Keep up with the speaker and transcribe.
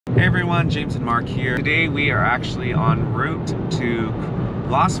Hey everyone, James and Mark here. Today we are actually en route to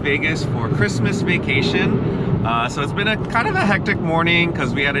Las Vegas for Christmas vacation. So it's been a kind of a hectic morning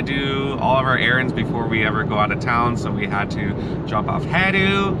because we had to do all of our errands before we ever go out of town. So we had to drop off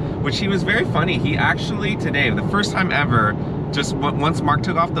Harrah, which he was very funny. He actually today, the first time ever, just once Mark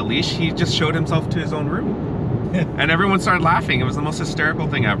took off the leash, he just showed himself to his own room. And everyone started laughing. It was the most hysterical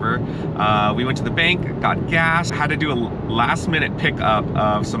thing ever. We went to the bank, got gas, had to do a last minute pickup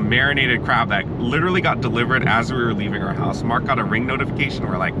of some marinated crab that literally got delivered as we were leaving our house. Mark got a ring notification.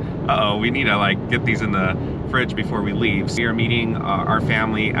 We're like, uh-oh, we need to get these in the fridge before we leave. So we are meeting our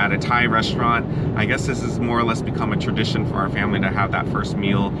family at a Thai restaurant. I guess this has more or less become a tradition for our family to have that first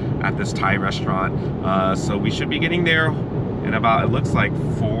meal at this Thai restaurant. So we should be getting there in about, it looks like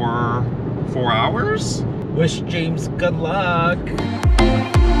four hours. Wish James good luck.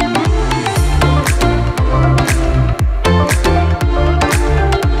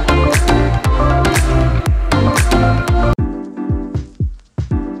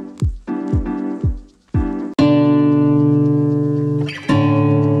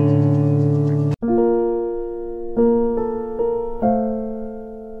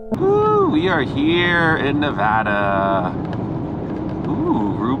 Woo, we are here in Nevada.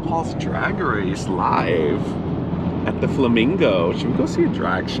 Ooh, RuPaul's Drag Race live at the Flamingo. Should we go see a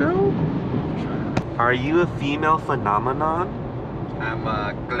drag show? Are you a female phenomenon? I'm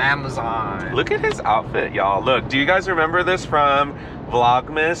a glamazon. Look at his outfit, y'all. Look, do you guys remember this from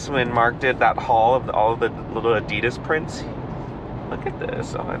Vlogmas when Mark did that haul of all of the little Adidas prints? Look at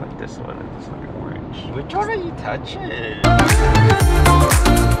this. Oh, I like this one. It's like orange. Which one are you touching?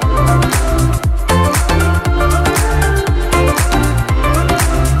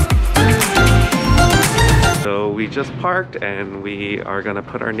 So we just parked and we are gonna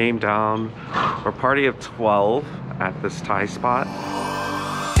put our name down. We're a party of 12 at this Thai spot.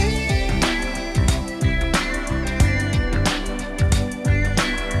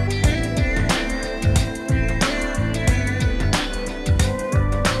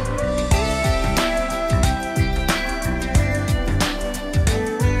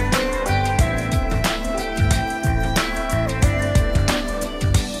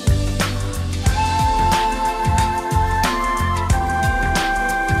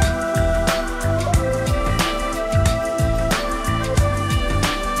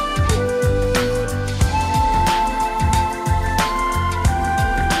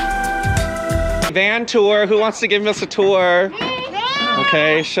 Van tour. Who wants to give us a tour?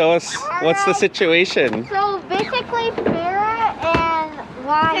 Okay, show us what's the situation. So basically, Farrah and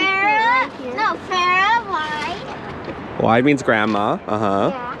Y. Farrah, Y. Y means grandma.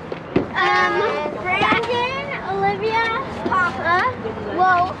 Yeah. Brandon, Olivia, Papa.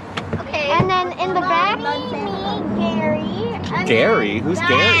 Whoa. Okay. And then in the back, me, Gary. Gary? Who's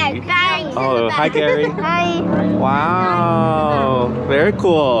Gary? Oh, hi Gary. Hi. Wow. Very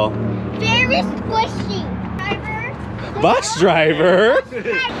cool. Very squishy. Driver. Bus driver.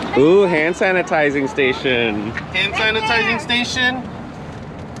 Ooh, hand sanitizing station. Hand sanitizing station.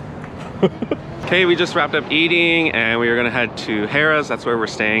 Okay, we just wrapped up eating and we are gonna head to Harrah's. That's where we're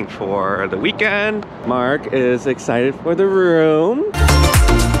staying for the weekend. Mark is excited for the room.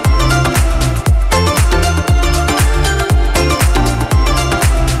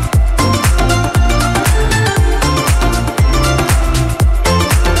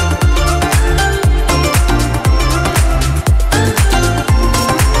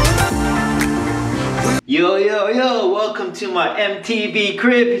 Yo, welcome to my MTV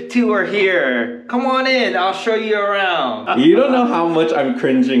crib tour here. Come on in, I'll show you around. You don't know how much I'm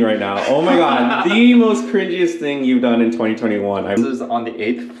cringing right now. Oh my god, the most cringiest thing you've done in 2021. This is on the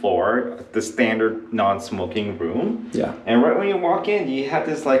 8th floor, the standard non-smoking room. Yeah. And right when you walk in, you have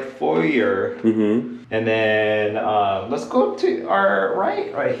this like foyer. Mm-hmm. And then let's go to our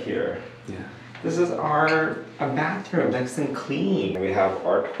right here. Yeah. This is our bathroom, nice and clean. We have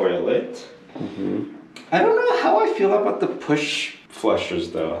our toilet. Mm-hmm. I don't know how I feel about the push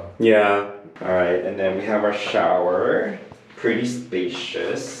flushers though. Yeah. Alright, and then we have our shower. Pretty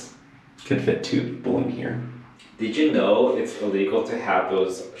spacious. Could fit 2 people in here. Did you know it's illegal to have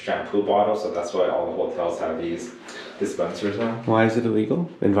those shampoo bottles? So that's why all the hotels have these dispensers now. Why is it illegal?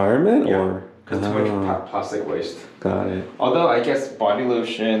 Environment or? Because too much plastic waste. Got it. Although I guess body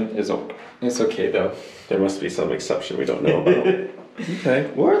lotion is it's okay though. There must be some exception we don't know about. Okay.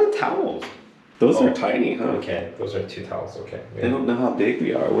 Where are the towels? Those are tiny, huh? Okay, those are 2 towels, okay. They don't know how big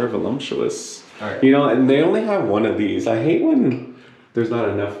we are. We're voluptuous. Alright. You know, and they only have one of these. I hate when there's not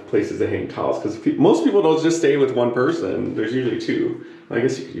enough places to hang towels because most people don't just stay with one person. There's usually 2. I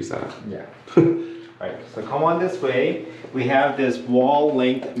guess you could use that. Yeah. Alright, so come on this way. We have this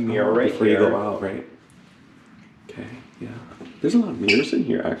wall-length mirror right before here. you go out, right? Okay, yeah. There's a lot of mirrors in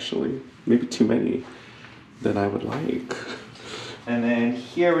here, actually. Maybe too many than I would like. And then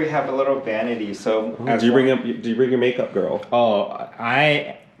here we have a little vanity. So do you bring your makeup, girl? Oh,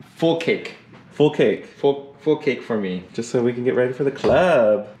 full cake. Full cake. Full cake for me. Just so we can get ready for the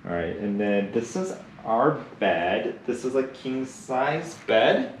club. All right, and then this is our bed. This is a king size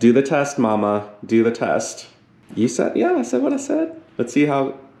bed. Do the test, mama. Do the test. You said, yeah, I said what I said. Let's see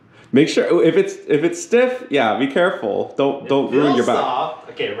how. Make sure if it's stiff, yeah, be careful. Don't ruin your back. Soft.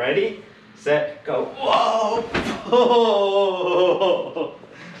 Okay, ready, set, go. Whoa! Oh.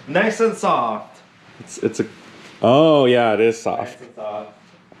 Nice and soft. It's a. Oh yeah, it is soft. Nice and soft.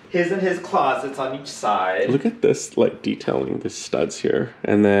 His and his closets on each side. Look at this, like detailing the studs here,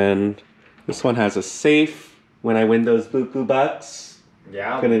 and then this one has a safe. When I win those boo bucks,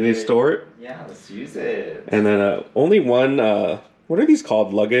 yeah, gonna store it. Yeah, let's use it. And then only one. What are these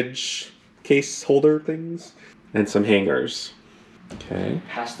called? Luggage case holder things, and some hangers. Okay.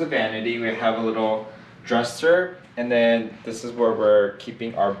 Past the vanity, we have a little dresser, and then this is where we're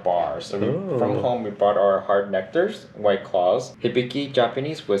keeping our bars. So from home, we brought our hard nectars, White Claws, Hibiki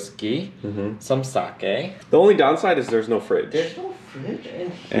Japanese whiskey, some sake. The only downside is there's no fridge. There's no fridge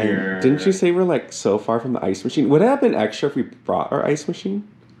in here. And didn't you say we're like so far from the ice machine? Would it have been extra if we brought our ice machine?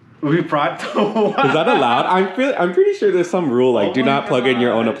 We brought the one. Is that allowed? I'm pretty sure there's some rule like do not plug in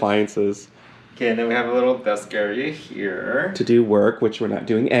your own appliances. Okay, and then we have a little desk area here. To do work, which we're not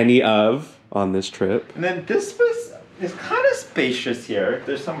doing any of on this trip. And then this was is kind of spacious here.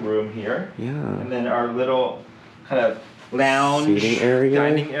 There's some room here. Yeah. And then our little kind of lounge, seating area,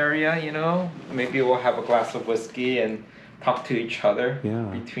 dining area, you know. Maybe we'll have a glass of whiskey and talk to each other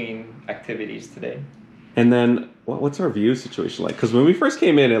between activities today. And then, what's our view situation like? Because when we first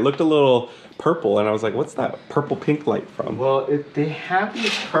came in, it looked a little purple, and I was like, what's that purple-pink light from? Well, they have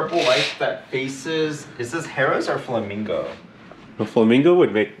these purple lights that faces, is this Harrah's or Flamingo? Well, Flamingo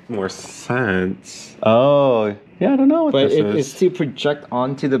would make more sense. Oh, yeah, I don't know what this is. But it's to project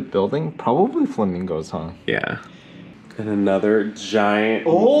onto the building, probably Flamingos, huh? Yeah. And another giant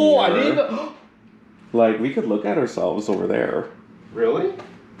mirror. I didn't even... Like, we could look at ourselves over there. Really?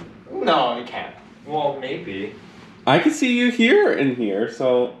 No, you can't. Well, maybe. I can see you here and here,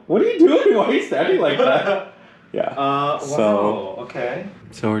 so... What are you doing? Why are you standing like that? Yeah. Wow, okay.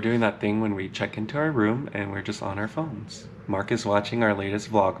 So we're doing that thing when we check into our room and we're just on our phones. Mark is watching our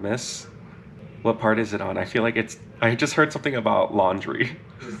latest Vlogmas. What part is it on? I feel like it's... I just heard something about laundry.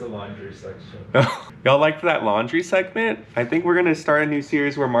 This is the laundry section. Y'all liked that laundry segment? I think we're gonna start a new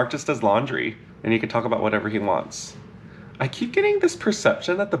series where Mark just does laundry and he can talk about whatever he wants. I keep getting this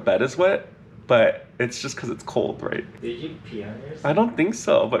perception that the bed is wet, but it's just because it's cold, right? Did you pee on yourself? I don't think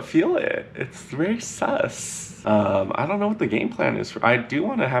so, but feel it. It's very sus. I don't know what the game plan is. I do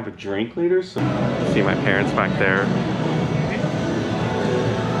want to have a drink later, so... See my parents back there.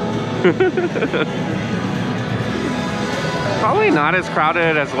 Probably not as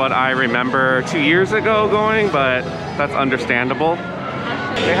crowded as what I remember 2 years ago going, but that's understandable.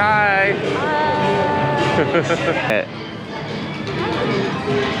 Say hi! Hi.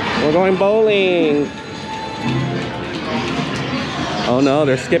 We're going bowling! Oh no,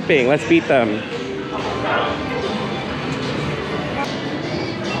 they're skipping. Let's beat them.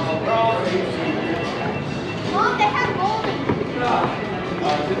 Mom, they have bowling.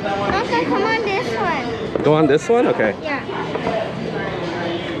 Uncle, come on this one. Go on this one? Okay. Yeah.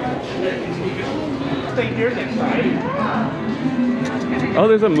 Oh,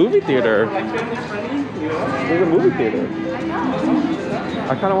 there's a movie theater. There's a movie theater.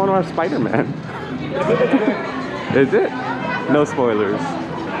 I kind of want to watch Spider-Man. Is it? No spoilers.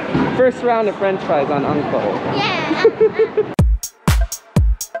 First round of French fries on Uncle. Yeah.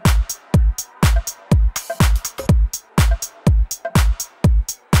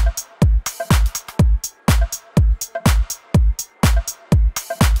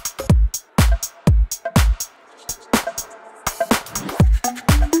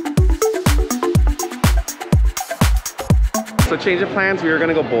 So change of plans, we were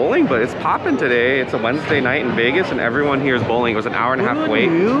gonna go bowling, but it's popping today. It's a Wednesday night in Vegas and everyone here is bowling. It was an hour and a half wait.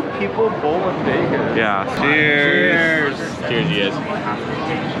 New people bowl in Vegas. Yeah. Cheers. Cheers, you guys.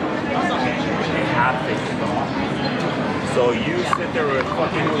 So you sit there with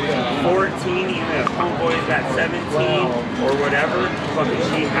fucking 14, even if homeboys at 17 or whatever, fucking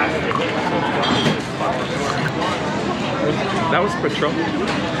she has to hit That was Patron.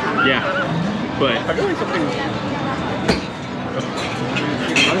 Yeah, but I feel like something...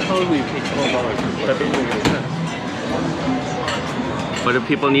 I totally paid $12 for that. What do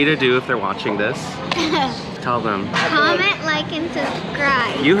people need to do if they're watching this? Tell them. Comment, like, and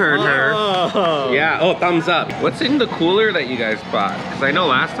subscribe. You heard her. Yeah, oh, thumbs up. What's in the cooler that you guys brought? Because I know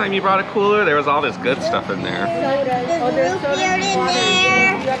last time you brought a cooler, there was all this good stuff in there. There's root beer in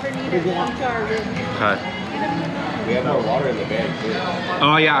there. Cut. We have more water in the bag too.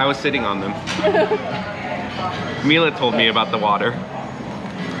 Oh yeah, I was sitting on them. Mila told me about the water.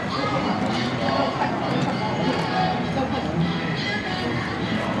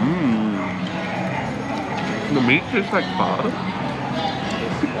 The meat tastes like pho.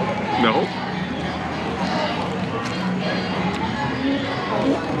 No?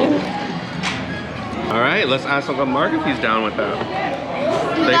 Alright, let's ask Uncle Mark if he's down with that.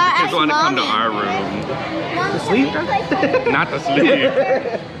 The kids want to come to our room. To sleep? Not to sleep.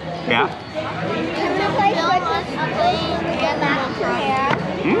 Yeah?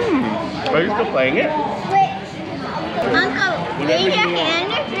 Are you still playing it? Uncle, raise your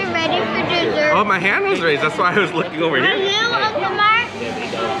hand if you're ready for dessert. Oh, my hand was raised. That's why I was looking over Are here. you, Uncle Mark?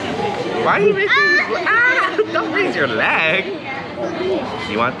 Why are you raising his leg? Don't raise your leg.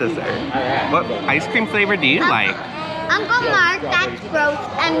 You want dessert? What ice cream flavor do you like? Uncle Mark, that's gross,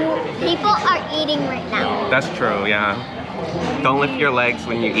 and people are eating right now. That's true, yeah. Don't lift your legs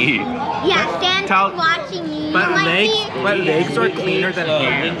when you eat. Yeah, Stan's watching you. But legs are cleaner than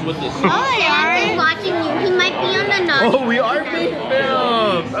hands. Oh, Stan's watching you. He might be on the nose. Oh, we are being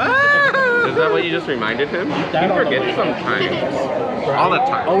filmed. Is that what you just reminded him? You forget sometimes. All the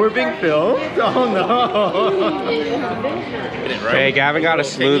time. Oh, we're being filmed? Oh no. Hey, Gavin got a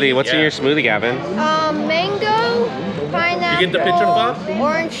smoothie. What's in your smoothie, Gavin? Mango, pineapple, You get the picture, Bob?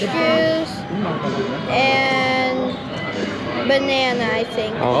 orange juice, and banana, I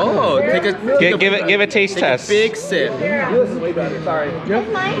think. Oh, Give it a taste test. big sip. It's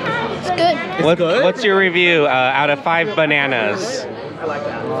good. What's your review out of 5 bananas?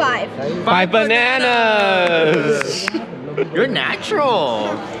 5. 5 bananas! You're natural.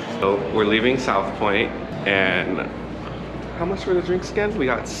 So we're leaving South Point, and how much were the drinks again? We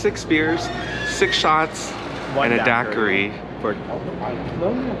got 6 beers, 6 shots, and a daiquiri. For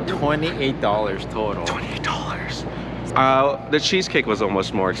 $28 total. $28. The cheesecake was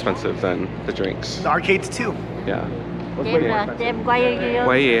almost more expensive than the drinks. The arcades too. Yeah. Why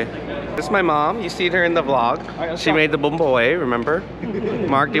yeah. This is my mom. You see her in the vlog. She made the bumboe, remember?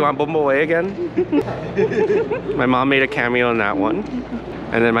 Mark, do you want bumboe again? My mom made a cameo in that one.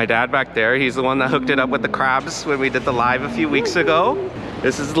 And then my dad back there, he's the one that hooked it up with the crabs when we did the live a few weeks ago.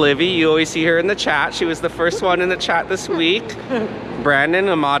 This is Livy. You always see her in the chat. She was the first one in the chat this week. Brandon,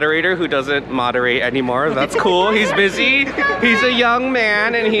 a moderator who doesn't moderate anymore. That's cool. He's busy. He's a young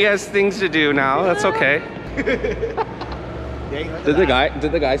man and he has things to do now. That's okay. Did the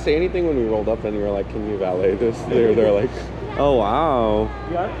guy say anything when we rolled up and we were like, can you valet this? They're like, oh wow.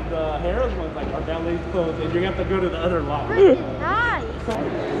 Yeah, the Harrah's one's like our valet's closed and you're gonna have to go to the other lot. Nice.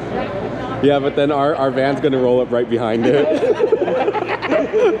 Yeah, but then our van's gonna roll up right behind it. Yeah,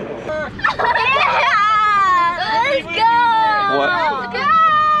 let's go. What? Let's go.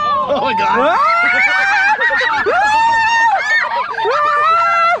 Oh my god.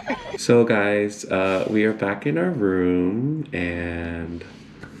 So guys, we are back in our room and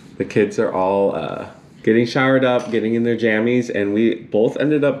the kids are all getting showered up, getting in their jammies, and we both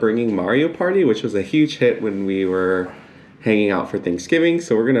ended up bringing Mario Party, which was a huge hit when we were hanging out for Thanksgiving.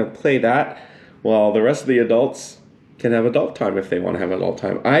 So we're gonna play that while the rest of the adults can have adult time if they want to have adult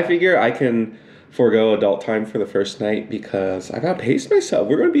time. I figure I can forego adult time for the first night because I gotta pace myself.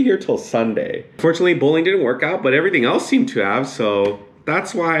 We're gonna be here till Sunday. Fortunately, bowling didn't work out, but everything else seemed to have, so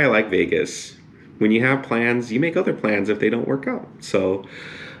that's why I like Vegas. When you have plans, you make other plans if they don't work out. So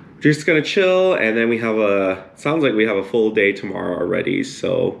just gonna chill, and then we have sounds like we have a full day tomorrow already,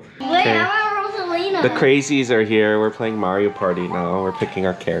 so. Wait, I want Rosalina. The crazies are here. We're playing Mario Party now. We're picking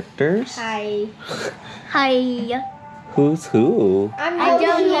our characters. Hi. Hi. Who's who? I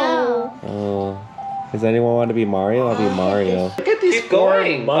don't know. Oh. Does anyone want to be Mario? I'll be Mario. Look at these Keep four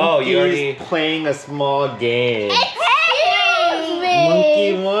going. monkeys playing a small game. Excuse me.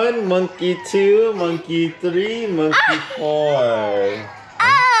 Monkey 1, monkey 2, monkey 3, monkey 4.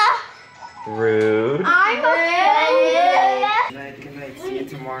 Rude. I'm offended. Good night, see you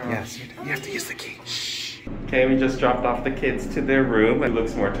tomorrow. Yes, you have to use the key. Shh. Okay, we just dropped off the kids to their room. Who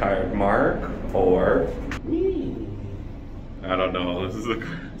looks more tired, Mark or me? I don't know.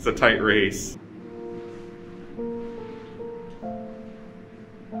 It's a tight race.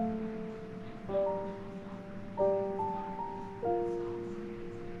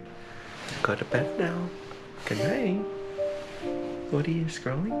 Go to bed now. Good night. What are you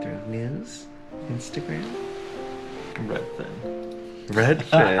scrolling through? News? Instagram? Redfin.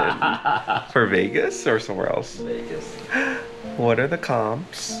 Redfin. For Vegas or somewhere else? Vegas. What are the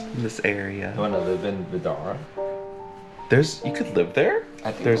comps in this area? You want to live in Vidara? You could live there?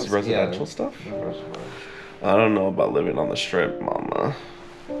 I think There's those- residential yeah, stuff? residential. I don't know about living on the strip, mama.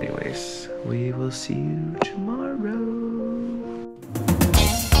 Anyways, we will see you tomorrow.